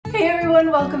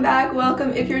everyone, welcome back.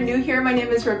 Welcome if you're new here. My name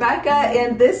is Rebecca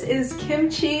and this is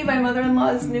Kimchi, my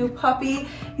mother-in-law's new puppy.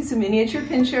 He's a miniature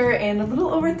pinscher and a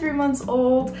little over 3 months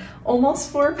old, almost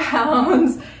 4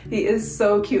 pounds. He is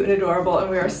so cute and adorable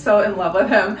and we are so in love with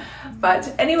him.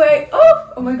 But anyway,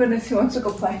 oh my goodness, he wants to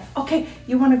go play. Okay,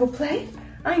 you want to go play?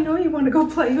 I know you want to go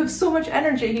play. You have so much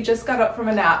energy. He just got up from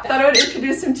a nap. Thought I would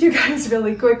introduce him to you guys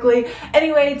really quickly.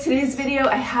 Anyway, today's video,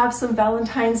 I have some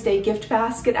Valentine's Day gift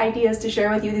basket ideas to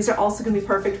share with you. These are also going to be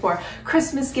perfect for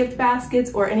Christmas gift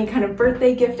baskets or any kind of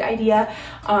birthday gift idea.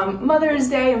 Mother's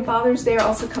Day and Father's Day are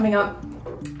also coming up.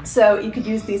 So you could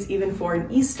use these even for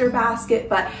an Easter basket,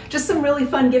 but just some really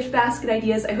fun gift basket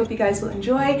ideas I hope you guys will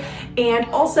enjoy. And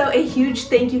also a huge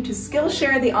thank you to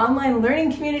Skillshare, the online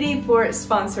learning community, for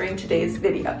sponsoring today's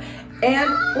video. And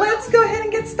let's go ahead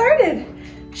and get started.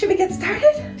 Should we get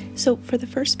started? So for the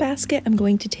first basket, I'm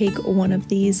going to take one of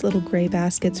these little gray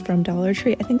baskets from Dollar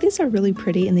Tree. I think these are really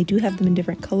pretty and they do have them in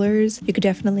different colors. You could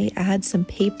definitely add some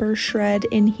paper shred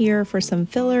in here for some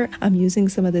filler. I'm using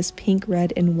some of this pink,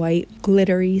 red, and white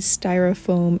glittery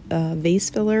styrofoam vase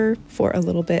filler for a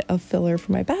little bit of filler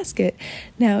for my basket.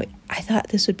 Now, I thought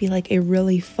this would be like a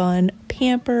really fun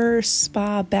pamper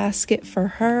spa basket for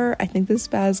her. I think this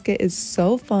basket is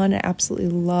so fun. I absolutely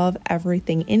love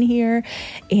everything in here.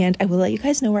 And I will let you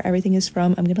guys know where everything is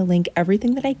from. I'm going to link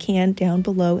everything that I can down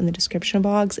below in the description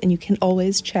box. And you can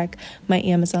always check my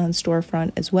Amazon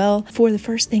storefront as well. For the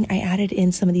first thing, I added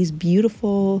in some of these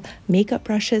beautiful makeup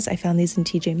brushes. I found these in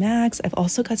TJ Maxx. I've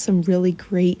also got some really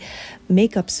great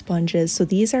makeup sponges. So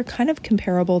these are kind of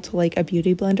comparable to like a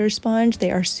beauty blender sponge.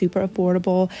 They are super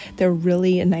affordable. They're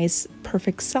really a nice,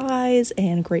 perfect size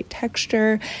and great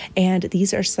texture. And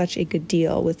these are such a good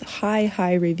deal with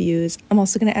high reviews. I'm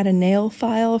also going to add a nail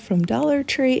file from Dollar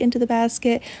Tree into the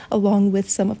basket, along with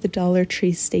some of the Dollar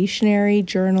Tree stationery,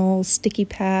 journal, sticky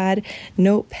pad,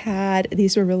 notepad.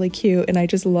 These are really cute. And I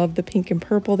just love the pink and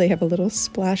purple. They have a little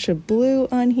splash of blue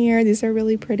on here. These are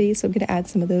really pretty. So I'm going to add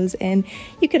some of those in.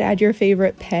 You could add your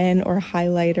favorite pen or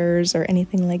highlighters or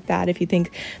anything like that if you think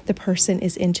the person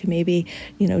is into maybe,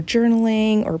 you know,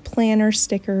 journaling or planner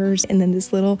stickers. And then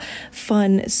this little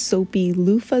fun soapy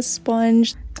loofah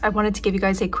sponge. I wanted to give you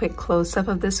guys a quick close-up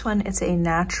of this one. It's a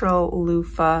natural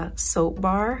loofah soap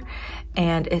bar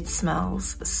and it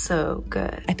smells so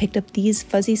good. I picked up these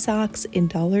fuzzy socks in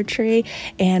Dollar Tree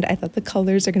and I thought the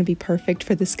colors are going to be perfect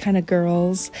for this kind of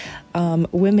girls,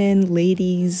 women,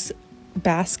 ladies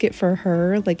basket for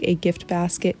her, like a gift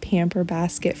basket, pamper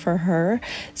basket for her.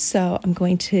 So I'm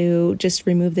going to just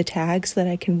remove the tags so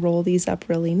that I can roll these up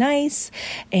really nice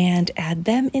and add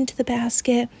them into the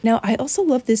basket. Now, I also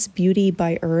love this Beauty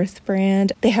by Earth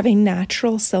brand. They have a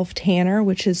natural self tanner,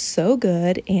 which is so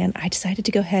good. And I decided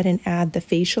to go ahead and add the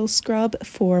facial scrub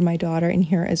for my daughter in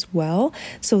here as well.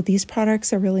 So these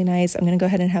products are really nice. I'm going to go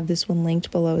ahead and have this one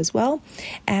linked below as well.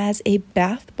 As a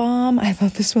bath bomb, I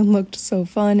thought this one looked so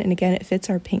fun. And again, it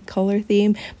fits our pink color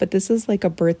theme, but this is like a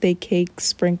birthday cake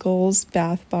sprinkles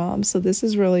bath bomb. So this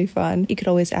is really fun. You could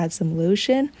always add some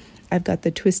lotion. I've got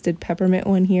the Twisted Peppermint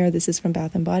one here. This is from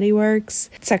Bath & Body Works.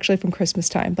 It's actually from Christmas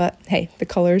time, but hey, the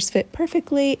colors fit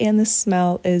perfectly and the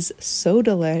smell is so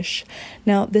delish.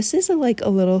 Now, this is like a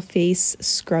little face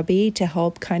scrubby to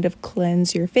help kind of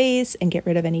cleanse your face and get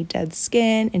rid of any dead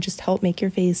skin and just help make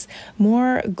your face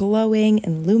more glowing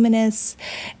and luminous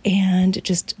and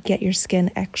just get your skin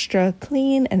extra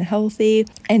clean and healthy.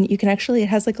 And you can actually, it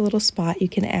has like a little spot. You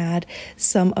can add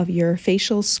some of your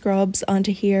facial scrubs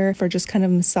onto here for just kind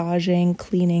of massage,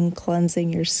 cleaning,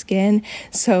 cleansing your skin.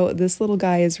 So this little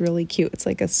guy is really cute. It's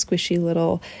like a squishy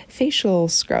little facial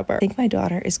scrubber. I think my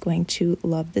daughter is going to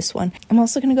love this one. I'm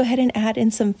also going to go ahead and add in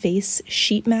some face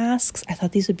sheet masks. I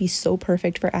thought these would be so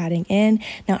perfect for adding in.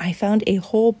 Now, I found a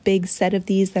whole big set of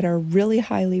these that are really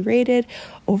highly rated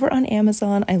over on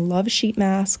Amazon. I love sheet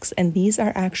masks, and these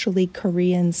are actually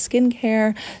Korean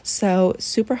skincare, so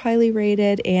super highly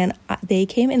rated, and they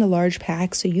came in a large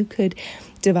pack, so you could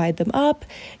divide them up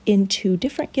into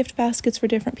different gift baskets for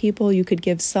different people. You could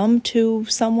give some to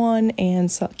someone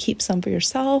and keep some for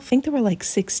yourself. I think there were like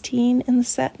 16 in the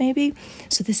set maybe.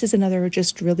 So this is another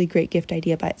just really great gift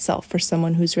idea by itself for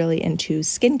someone who's really into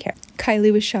skincare.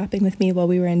 Kylie was shopping with me while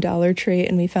we were in Dollar Tree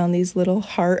and we found these little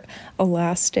heart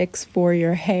elastics for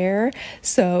your hair.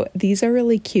 So these are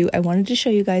really cute. I wanted to show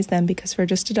you guys them because for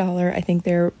just $1, I think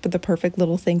they're the perfect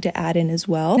little thing to add in as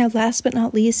well. Now, last but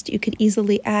not least, you could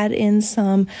easily add in some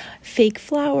some fake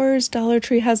flowers. Dollar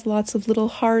Tree has lots of little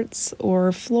hearts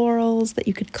or florals that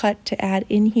you could cut to add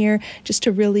in here just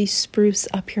to really spruce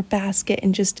up your basket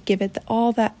and just give it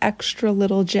all that extra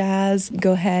little jazz.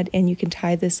 Go ahead and you can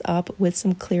tie this up with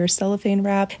some clear cellophane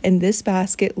wrap, and this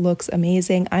basket looks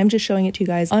amazing. I'm just showing it to you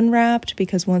guys unwrapped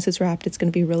because once it's wrapped, it's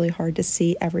going to be really hard to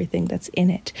see everything that's in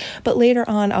it. But later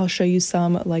on, I'll show you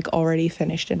some like already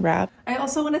finished and wrapped. I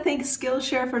also want to thank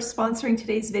Skillshare for sponsoring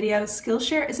today's video.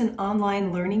 Skillshare is an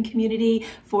online learning community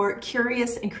for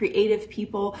curious and creative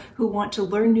people who want to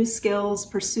learn new skills,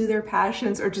 pursue their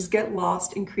passions, or just get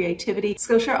lost in creativity.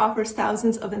 Skillshare offers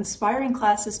thousands of inspiring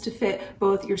classes to fit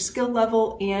both your skill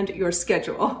level and your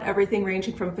schedule. Everything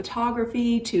ranging from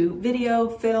photography to video,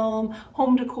 film,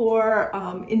 home decor,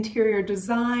 interior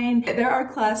design. There are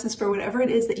classes for whatever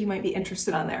it is that you might be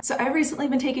interested on there. So I've recently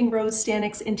been taking Rose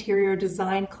Stanik's interior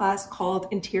design class called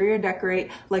Interior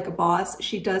Decorate Like a Boss.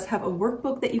 She does have a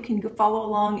workbook that you can follow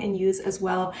along and use as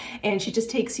well. And she just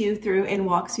takes you through and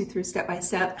walks you through step by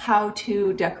step how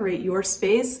to decorate your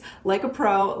space like a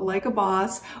pro, like a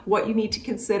boss, what you need to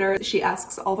consider. She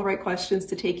asks all the right questions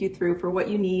to take you through for what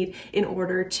you need in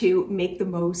order to make the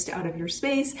most out of your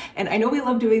space. And I know we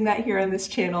love doing that here on this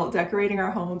channel, decorating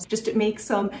our homes, just to make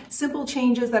some simple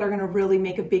changes that are going to really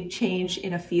make a big change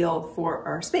in a feel for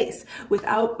our space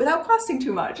without costing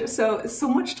too much. So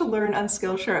much to learn on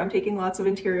Skillshare. I'm taking lots of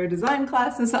interior design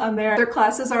classes on there. Their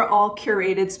classes are all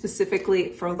curated specifically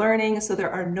for learning, so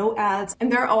there are no ads,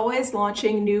 and they're always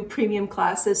launching new premium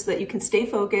classes so that you can stay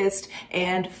focused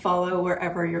and follow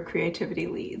wherever your creativity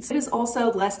leads. It is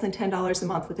also less than $10 a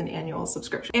month with an annual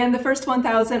subscription. And the first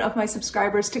 1,000 of my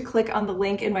subscribers to click on the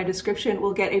link in my description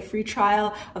will get a free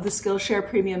trial of the Skillshare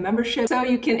Premium membership so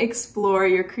you can explore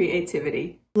your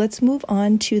creativity. Let's move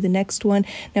on to the next one.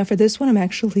 Now for this one, I'm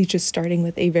actually just starting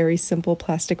with a very simple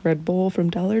plastic red bowl from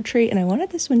Dollar Tree, and I wanted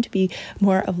this one to be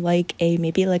more of like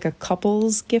maybe like a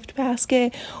couple's gift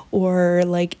basket or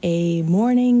like a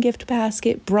morning gift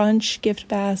basket, brunch gift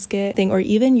basket thing, or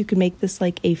even you could make this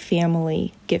like a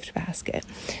family gift basket.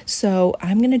 So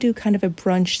I'm going to do kind of a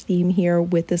brunch theme here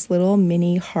with this little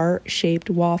mini heart-shaped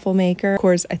waffle maker. Of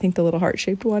course, I think the little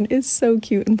heart-shaped one is so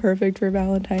cute and perfect for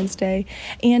Valentine's Day.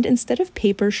 And instead of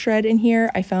paper shred in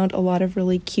here, I found a lot of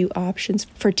really cute options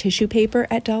for tissue paper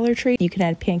at Dollar Tree. You can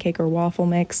add pancake or waffle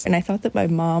mix, and I thought that my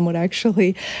mom would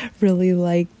actually really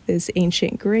like this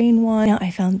ancient grain one. Now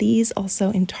I found these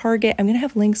also in Target. I'm gonna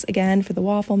have links again for the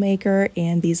waffle maker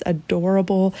and these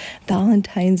adorable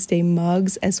Valentine's Day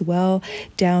mugs as well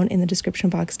down in the description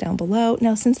box down below.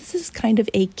 Now since this is kind of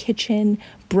a kitchen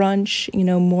brunch, you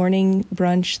know, morning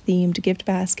brunch themed gift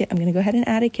basket, I'm gonna go ahead and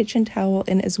add a kitchen towel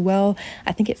in as well.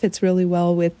 I think it fits really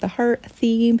well with the heart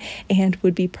theme and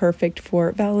would be perfect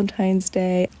for Valentine's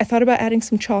Day. I thought about adding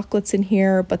some chocolates in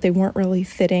here, but they weren't really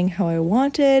fitting how I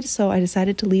wanted, so I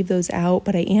decided to leave those out,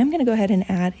 but I am going to go ahead and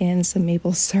add in some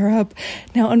maple syrup.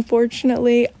 Now,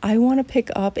 unfortunately, I want to pick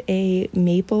up a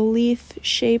maple leaf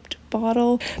shaped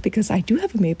bottle because I do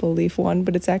have a maple leaf one,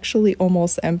 but it's actually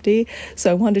almost empty.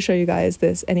 So I wanted to show you guys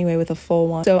this anyway with a full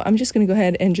one. So I'm just going to go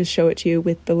ahead and just show it to you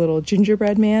with the little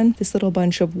gingerbread man, this little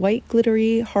bunch of white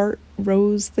glittery heart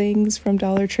rose things from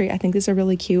Dollar Tree. I think these are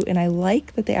really cute, and I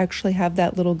like that they actually have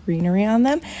that little greenery on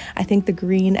them. I think the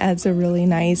green adds a really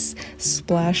nice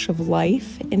splash of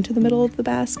life into the middle of the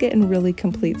basket and really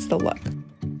completes the look.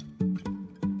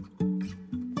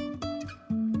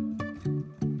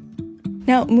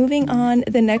 Now, moving on,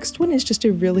 the next one is just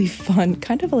a really fun,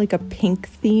 kind of like a pink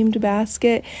themed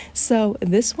basket. So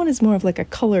this one is more of like a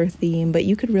color theme, but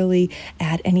you could really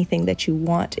add anything that you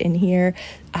want in here.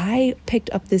 I picked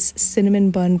up this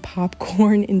cinnamon bun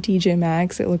popcorn in TJ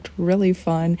Maxx. It looked really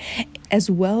fun, as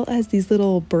well as these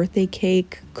little birthday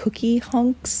cake cookie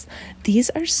hunks. These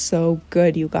are so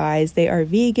good, you guys. They are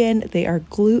vegan, they are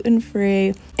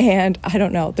gluten-free, and I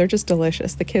don't know, they're just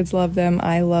delicious. The kids love them,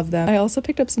 I love them. I also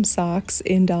picked up some socks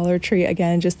in Dollar Tree.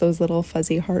 Again, just those little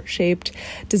fuzzy heart-shaped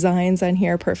designs on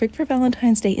here, perfect for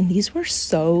Valentine's Day, and these were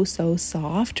so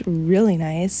soft, really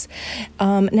nice.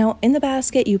 Now, in the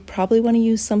basket, you probably want to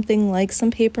use something like some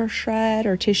paper shred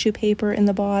or tissue paper in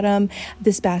the bottom.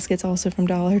 This basket's also from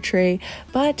Dollar Tree,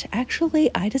 but actually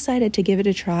I decided to give it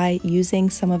a try using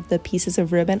some of the pieces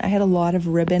of ribbon. I had a lot of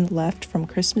ribbon left from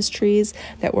Christmas trees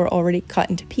that were already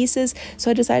cut into pieces, so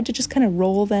I decided to just kind of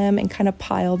roll them and kind of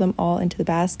pile them all into the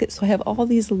basket. So I have all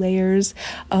these layers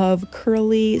of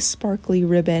curly, sparkly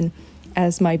ribbon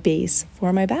as my base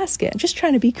for my basket. I'm just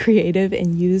trying to be creative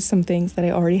and use some things that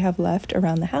I already have left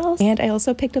around the house. And I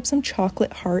also picked up some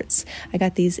chocolate hearts. I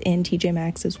got these in TJ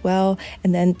Maxx as well.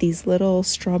 And then these little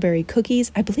strawberry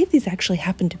cookies. I believe these actually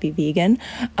happen to be vegan.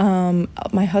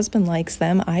 My husband likes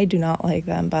them. I do not like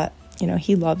them, but you know,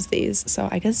 he loves these. So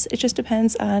I guess it just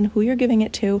depends on who you're giving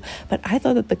it to. But I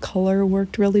thought that the color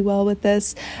worked really well with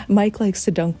this. Mike likes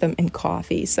to dunk them in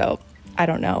coffee. So I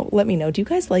don't know. Let me know. Do you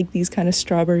guys like these kind of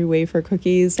strawberry wafer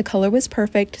cookies? The color was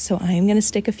perfect, so I am going to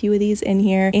stick a few of these in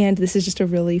here. And this is just a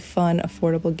really fun,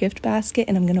 affordable gift basket.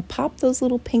 And I'm going to pop those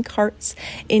little pink hearts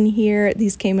in here.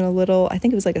 These came in a little, I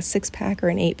think it was like a 6-pack or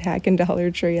an 8-pack in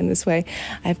Dollar Tree. And this way,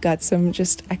 I've got some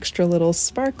just extra little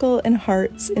sparkle and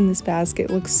hearts in this basket.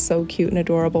 It looks so cute and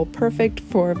adorable. Perfect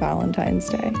for Valentine's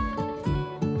Day.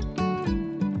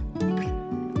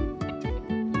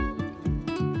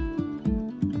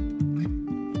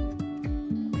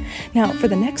 Now for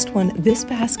the next one, this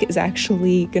basket is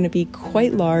actually going to be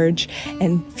quite large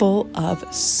and full of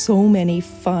so many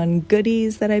fun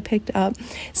goodies that I picked up.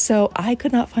 So I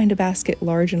could not find a basket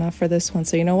large enough for this one.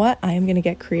 So you know what? I am going to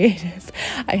get creative.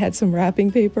 I had some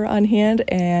wrapping paper on hand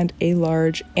and a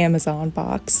large Amazon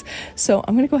box. So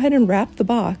I'm going to go ahead and wrap the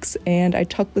box, and I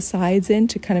tucked the sides in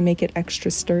to kind of make it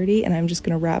extra sturdy. And I'm just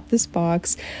going to wrap this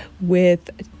box with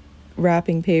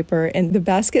wrapping paper, and the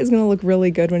basket is going to look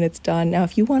really good when it's done. Now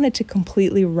if you wanted to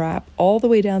completely wrap all the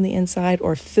way down the inside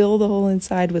or fill the whole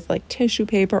inside with like tissue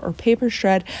paper or paper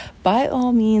shred, by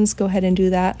all means go ahead and do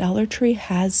that. Dollar Tree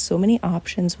has so many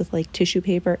options with like tissue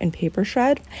paper and paper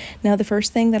shred. Now the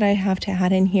first thing that I have to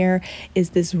add in here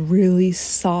is this really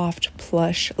soft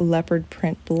plush leopard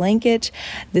print blanket.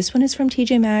 This one is from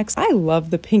TJ Maxx. I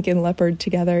love the pink and leopard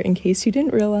together, in case you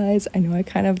didn't realize. I know I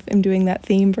kind of am doing that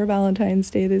theme for Valentine's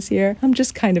Day this year. I'm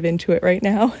just kind of into it right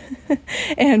now.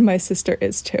 And my sister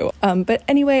is too. But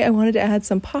anyway, I wanted to add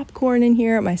some popcorn in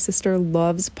here. My sister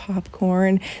loves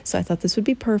popcorn, so I thought this would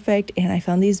be perfect. And I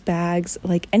found these bags,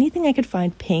 like anything I could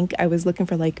find pink. I was looking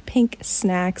for like pink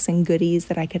snacks and goodies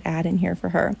that I could add in here for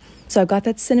her. So I've got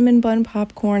that cinnamon bun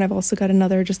popcorn. I've also got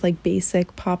another just like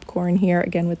basic popcorn here,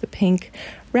 again with the pink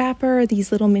wrapper,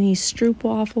 these little mini stroop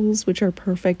waffles, which are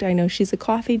perfect. I know she's a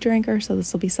coffee drinker, so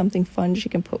this will be something fun she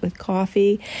can put with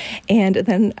coffee. And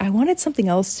then I wanted something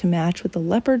else to match with the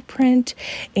leopard print,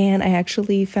 and I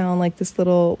actually found like this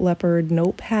little leopard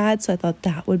notepad, so I thought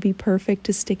that would be perfect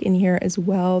to stick in here as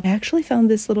well. I actually found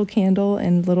this little candle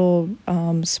and little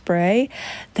spray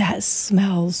that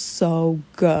smells so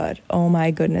good. Oh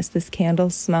my goodness, this candle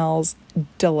smells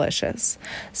delicious.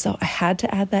 So I had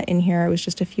to add that in here. It was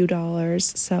just a few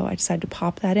dollars, so I decided to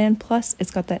pop that in. Plus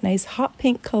it's got that nice hot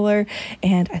pink color,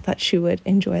 and I thought she would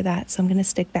enjoy that. So I'm going to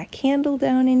stick that candle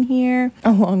down in here,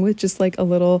 along with just like a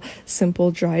little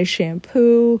simple dry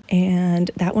shampoo. And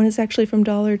that one is actually from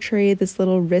Dollar Tree. This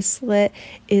little wristlet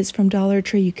is from Dollar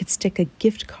Tree. You could stick a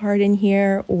gift card in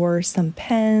here or some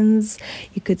pens.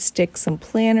 You could stick some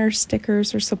planner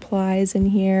stickers or supplies in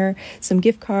here, some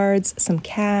gift cards, some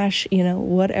cash, you know,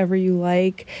 whatever you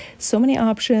like. So many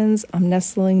options. I'm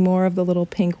nestling more of the little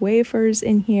pink wafers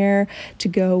in here to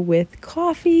go with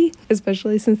coffee,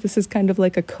 especially since this is kind of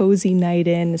like a cozy night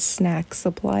in snack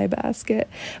supply basket.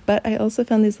 But I also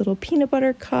found these little peanut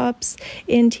butter cups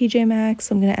in TJ Maxx,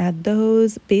 so I'm going to add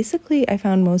those. Basically, I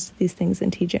found most of these things in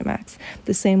TJ Maxx.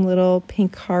 The same little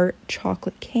pink heart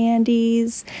chocolate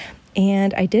candies.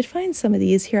 And I did find some of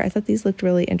these here. I thought these looked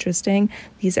really interesting.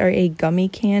 These are a gummy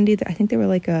candy. I think they were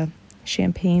like a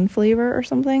champagne flavor or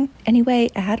something. Anyway,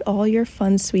 add all your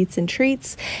fun sweets and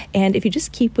treats, and if you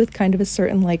just keep with kind of a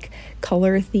certain like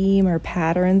color theme or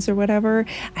patterns or whatever,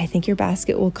 I think your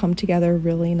basket will come together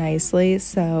really nicely.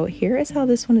 So here is how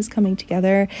this one is coming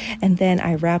together. And then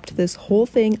I wrapped this whole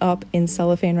thing up in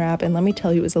cellophane wrap, and let me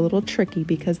tell you, it was a little tricky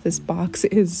because this box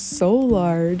is so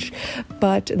large.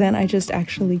 But then I just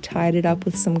actually tied it up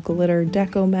with some glitter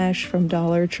deco mesh from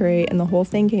Dollar Tree, and the whole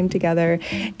thing came together.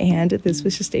 And this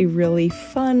was just a really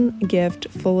fun gift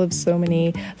full of so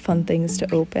many fun things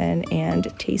to open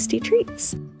and tasty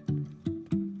treats.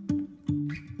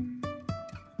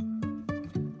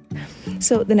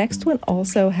 So the next one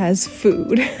also has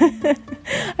food.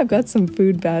 I've got some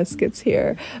food baskets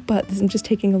here, but I'm just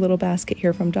taking a little basket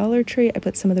here from Dollar Tree. I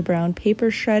put some of the brown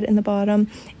paper shred in the bottom,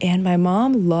 and my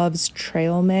mom loves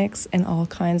trail mix and all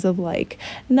kinds of like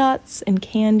nuts and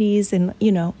candies and,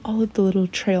 you know, all of the little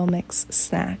trail mix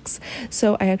snacks.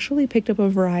 So I actually picked up a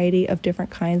variety of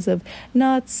different kinds of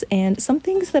nuts and some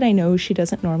things that I know she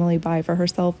doesn't normally buy for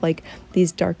herself, like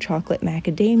these dark chocolate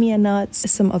macadamia nuts,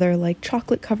 some other like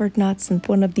chocolate covered nuts, and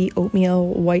one of the oatmeal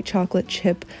white chocolate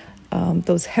chip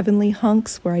those heavenly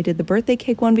hunks where I did the birthday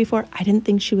cake one before. I didn't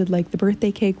think she would like the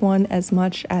birthday cake one as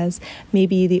much as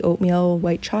maybe the oatmeal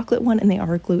white chocolate one, and they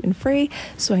are gluten-free,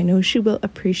 so I know she will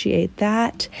appreciate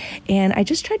that. And I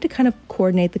just tried to kind of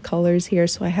coordinate the colors here,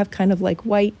 so I have kind of like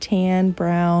white, tan,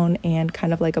 brown, and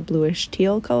kind of like a bluish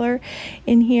teal color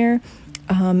in here.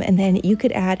 And then you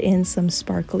could add in some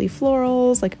sparkly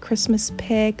florals, like a Christmas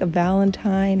pick, a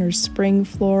Valentine or spring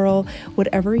floral,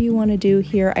 whatever you want to do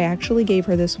here. I actually gave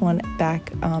her this one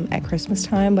back at Christmas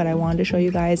time, but I wanted to show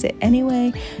you guys it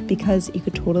anyway because you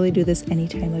could totally do this any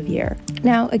time of year.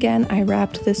 Now, again, I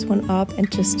wrapped this one up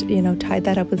and just, you know, tied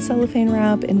that up with cellophane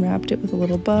wrap and wrapped it with a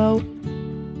little bow.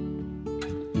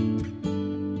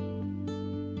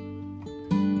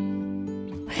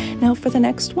 Now for the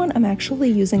next one, I'm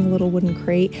actually using a little wooden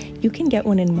crate. You can get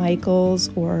one in Michael's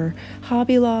or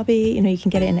Hobby Lobby. You know, you can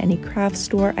get it in any craft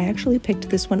store. I actually picked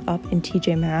this one up in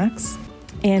TJ Maxx.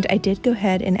 And I did go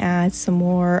ahead and add some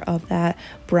more of that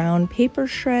brown paper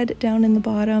shred down in the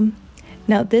bottom.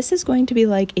 Now this is going to be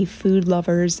like a food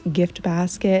lover's gift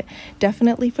basket,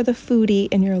 definitely for the foodie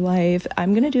in your life.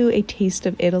 I'm going to do a taste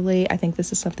of Italy. I think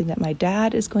this is something that my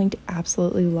dad is going to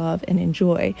absolutely love and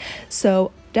enjoy.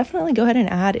 So definitely go ahead and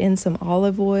add in some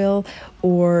olive oil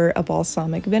or a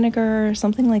balsamic vinegar,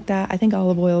 something like that. I think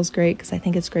olive oil is great because I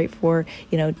think it's great for,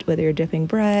 you know, whether you're dipping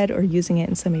bread or using it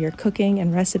in some of your cooking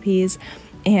and recipes.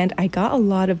 And I got a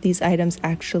lot of these items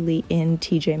actually in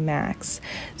TJ Maxx.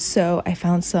 So I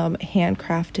found some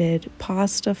handcrafted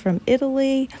pasta from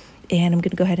Italy, and I'm going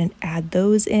to go ahead and add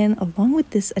those in along with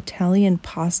this Italian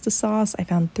pasta sauce. I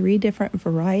found 3 different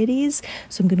varieties,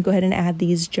 so I'm going to go ahead and add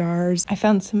these jars. I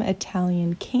found some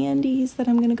Italian candies that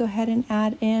I'm going to go ahead and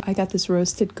add in. I got this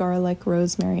roasted garlic,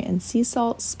 rosemary, and sea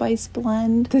salt spice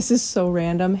blend. This is so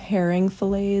random, herring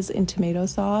fillets in tomato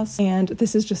sauce, and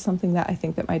this is just something that I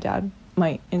think that my dad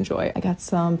might enjoy. I got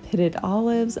some pitted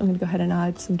olives. I'm gonna go ahead and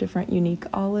add some different unique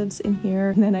olives in here.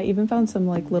 And then I even found some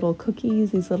like little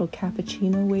cookies, these little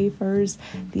cappuccino wafers.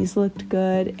 These looked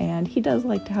good, and he does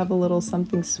like to have a little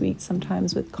something sweet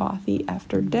sometimes with coffee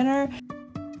after dinner.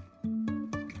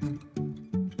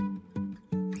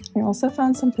 I also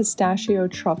found some pistachio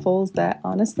truffles that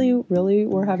honestly really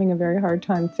were having a very hard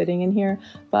time fitting in here,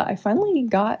 but I finally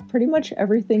got pretty much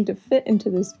everything to fit into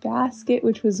this basket,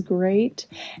 which was great.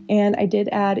 And I did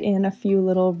add in a few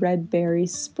little red berry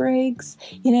sprigs.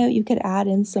 You know, you could add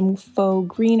in some faux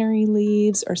greenery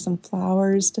leaves or some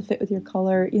flowers to fit with your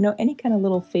color, you know, any kind of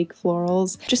little fake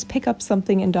florals. Just pick up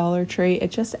something in Dollar Tree.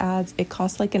 It just adds, it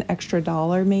costs like an extra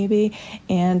 $1 maybe,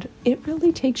 and it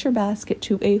really takes your basket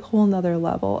to a whole nother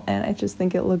level. And I just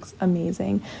think it looks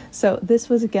amazing. So this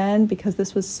was, again, because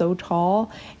this was so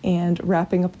tall and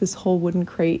wrapping up this whole wooden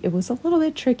crate, it was a little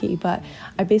bit tricky, but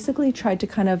I basically tried to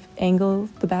kind of angle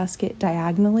the basket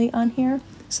diagonally on here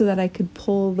so that I could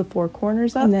pull the 4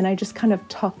 corners up, and then I just kind of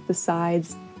tucked the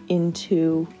sides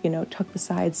into, you know, tuck the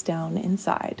sides down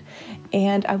inside.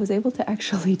 And I was able to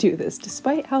actually do this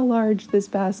despite how large this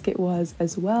basket was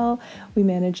as well. We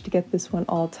managed to get this one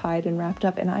all tied and wrapped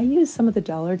up, and I used some of the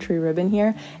Dollar Tree ribbon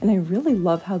here, and I really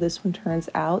love how this one turns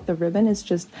out. The ribbon is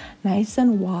just nice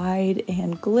and wide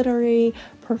and glittery,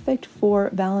 perfect for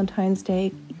Valentine's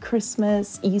Day,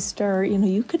 Christmas, Easter. You know,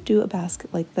 you could do a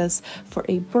basket like this for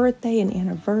a birthday, an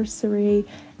anniversary,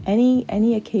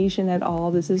 any occasion at all.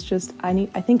 This is just, I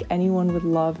think anyone would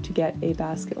love to get a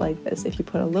basket like this. If you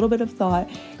put a little bit of thought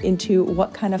into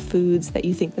what kind of foods that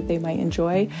you think that they might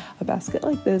enjoy, a basket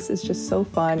like this is just so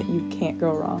fun. You can't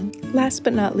go wrong. Last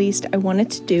but not least, I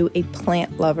wanted to do a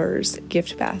plant lovers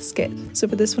gift basket. So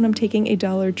for this one, I'm taking a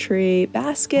Dollar Tree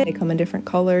basket. They come in different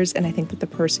colors, and I think that the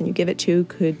person you give it to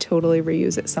could totally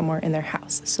reuse it somewhere in their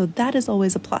house. So that is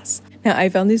always a plus. Now, I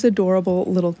found these adorable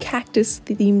little cactus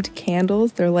themed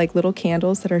candles. They're like little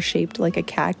candles that are shaped like a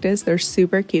cactus. They're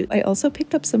super cute. I also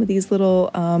picked up some of these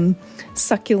little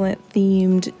succulent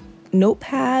themed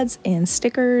notepads and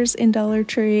stickers in Dollar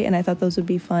Tree, and I thought those would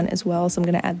be fun as well. So I'm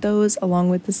going to add those along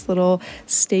with this little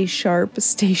Stay Sharp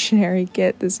stationery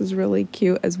kit. This is really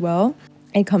cute as well.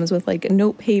 It comes with like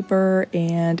note paper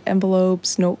and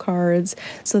envelopes, note cards.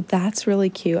 So that's really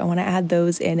cute. I want to add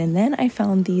those in. And then I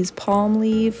found these palm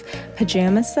leaf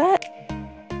pajama set.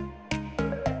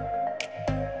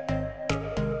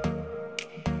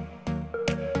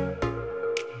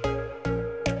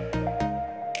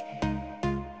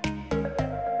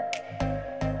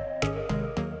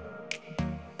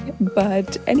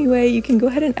 But anyway, you can go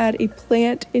ahead and add a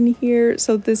plant in here.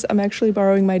 So this, I'm actually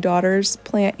borrowing my daughter's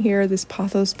plant here, this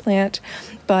pothos plant,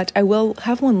 but I will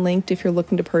have one linked if you're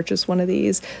looking to purchase one of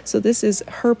these. So this is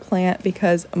her plant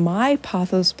because my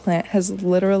pothos plant has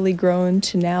literally grown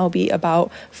to now be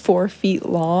about 4 feet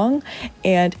long,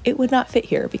 and it would not fit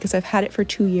here because I've had it for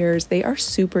 2 years. They are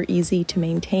super easy to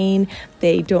maintain.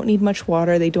 They don't need much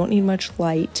water. They don't need much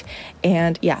light.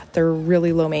 And yeah, they're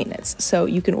really low maintenance. So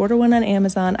you can order one on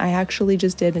Amazon. I actually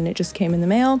just did, and it just came in the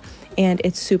mail, and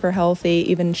it's super healthy,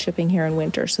 even shipping here in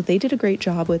winter. So they did a great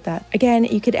job with that. Again,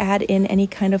 you could add in any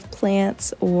kind of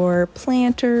plants or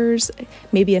planters,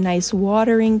 maybe a nice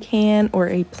watering can or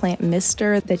a plant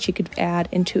mister that you could add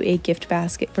into a gift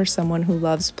basket for someone who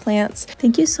loves plants.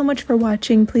 Thank you so much for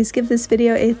watching. Please give this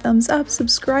video a thumbs up,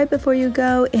 subscribe before you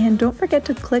go, and don't forget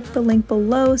to click the link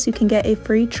below so you can get a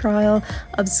free trial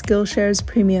of Skillshare's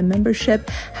premium membership.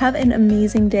 Have an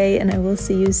amazing day, and I will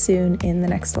see you soon in the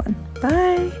next one.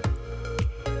 Bye!